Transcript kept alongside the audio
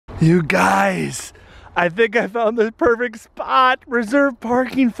You guys, I think I found the perfect spot. Reserve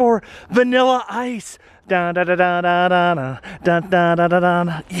parking for Vanilla Ice. Da da da da da da da da da da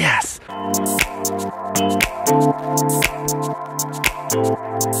da. Yes.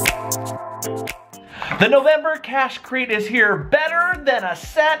 The November Cache Crate is here, better than a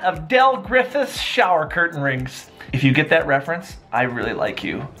set of Del Griffith's shower curtain rings. If you get that reference, I really like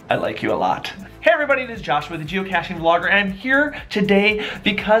you. I like you a lot. Hey everybody, this is Joshua, the Geocaching Vlogger, and I'm here today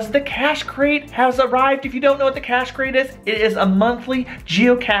because the Cache Crate has arrived. If you don't know what the Cache Crate is, it is a monthly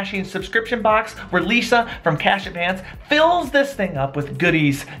geocaching subscription box where Lisa from Cache Advance fills this thing up with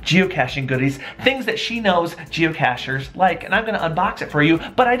goodies, geocaching goodies, things that she knows geocachers like, and I'm gonna unbox it for you.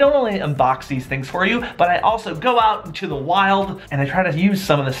 But I don't only unbox these things for you, but I also go out into the wild and I try to use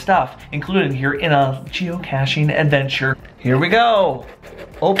some of the stuff included here in a geocaching adventure. Here we go,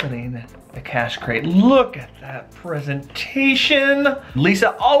 opening the Cache Crate. Look at that presentation.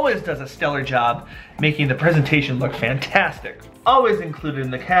 Lisa always does a stellar job making the presentation look fantastic. Always included in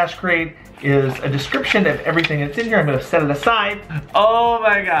the Cache Crate is a description of everything that's in here. I'm gonna set it aside. Oh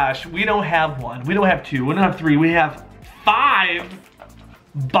my gosh, we don't have one, we don't have two, we don't have three, we have 5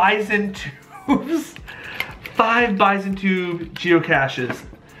 Bison tubes. 5 Bison tube geocaches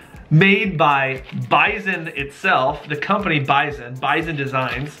made by Bison itself, the company Bison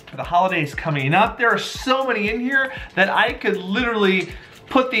Designs. The holidays coming up, there are so many in here that I could literally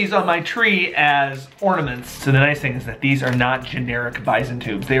put these on my tree as ornaments. So the nice thing is that these are not generic Bison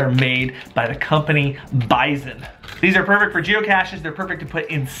tubes. They are made by the company Bison. These are perfect for geocaches. They're perfect to put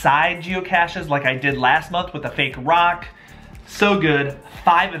inside geocaches like I did last month with a fake rock. So good,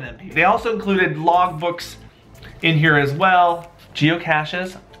 5 of them. They also included logbooks in here as well.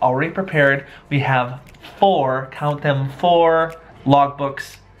 Geocaches already prepared. We have 4, count them, 4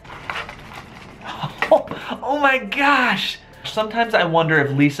 logbooks. Oh my gosh! Sometimes I wonder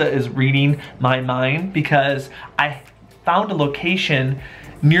if Lisa is reading my mind because I found a location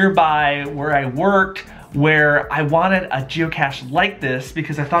nearby where I worked where I wanted a geocache like this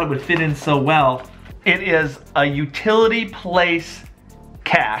because I thought it would fit in so well. It is a utility place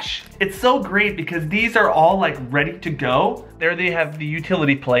cache. It's so great because these are all like ready to go. There they have the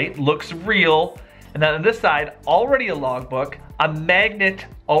utility plate, looks real. And then on this side, already a logbook, a magnet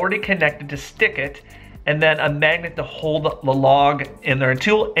already connected to stick it, and then a magnet to hold the log in there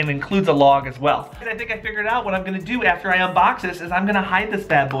too, and includes a log as well. And I think I figured out what I'm gonna do after I unbox this is I'm gonna hide this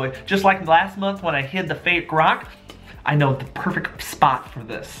bad boy. Just like last month when I hid the fake rock, I know the perfect spot for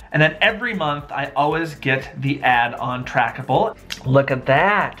this. And then every month, I always get the ad on Trackable. Look at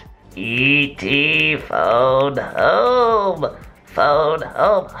that. E.T. phone home. Phone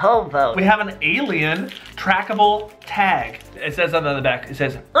home, home phone. We have an alien trackable tag. It says on the back, it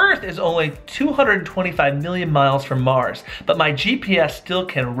says, Earth is only 225 million miles from Mars, but my GPS still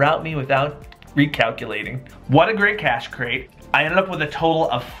can route me without recalculating. What a great cache crate. I ended up with a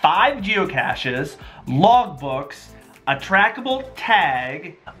total of 5 geocaches, logbooks, a trackable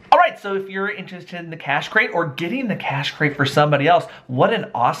tag. All right, so if you're interested in the Cache Crate or getting the Cache Crate for somebody else, what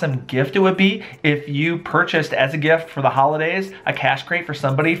an awesome gift it would be if you purchased as a gift for the holidays a Cache Crate for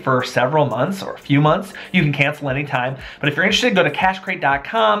somebody for several months or a few months. You can cancel anytime. But if you're interested, go to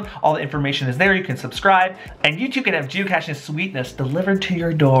cachecrate.com. All the information is there. You can subscribe. And you too can have geocaching sweetness delivered to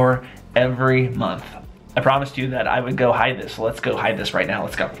your door every month. I promised you that I would go hide this. So let's go hide this right now.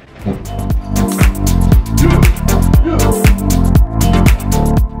 Let's go.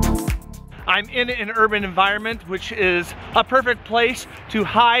 I'm in an urban environment, which is a perfect place to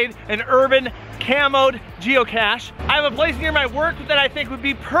hide an urban camoed geocache. I have a place near my work that I think would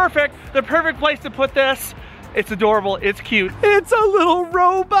be perfect, the perfect place to put this. It's adorable, it's cute. It's a little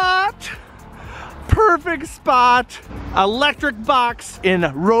robot. Perfect spot. Electric box in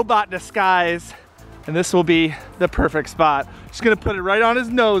robot disguise. And this will be the perfect spot. Just gonna put it right on his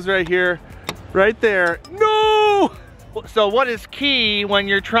nose right here, right there. No! So what is key when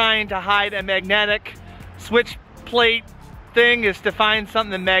you're trying to hide a magnetic switch plate thing is to find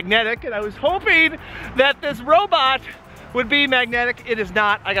something magnetic, and I was hoping that this robot would be magnetic. It is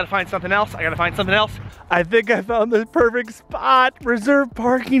not. I gotta find something else. I gotta find something else. I think I found the perfect spot. Reserve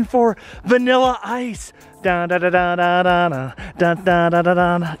parking for Vanilla Ice. Da da da da da da da da da da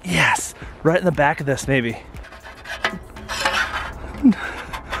da. Yes, right in the back of this maybe.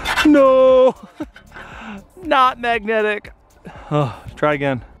 No. Not magnetic. Oh, try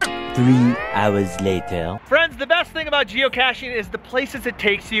again. 3 hours later. Friends, the best thing about geocaching is the places it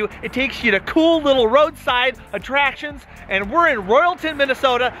takes you. It takes you to cool little roadside attractions, and we're in Royalton,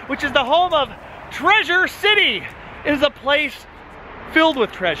 Minnesota, which is the home of Treasure City. It is a place filled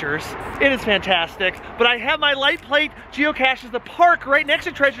with treasures. It is fantastic. But I have my light plate geocaches the park right next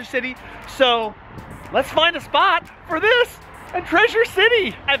to Treasure City. So let's find a spot for this and Treasure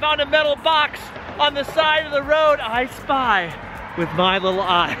City. I found a metal box on the side of the road. I spy with my little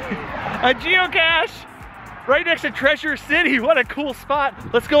eye a geocache right next to Treasure City. What a cool spot.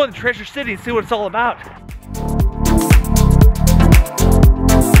 Let's go into Treasure City and see what it's all about.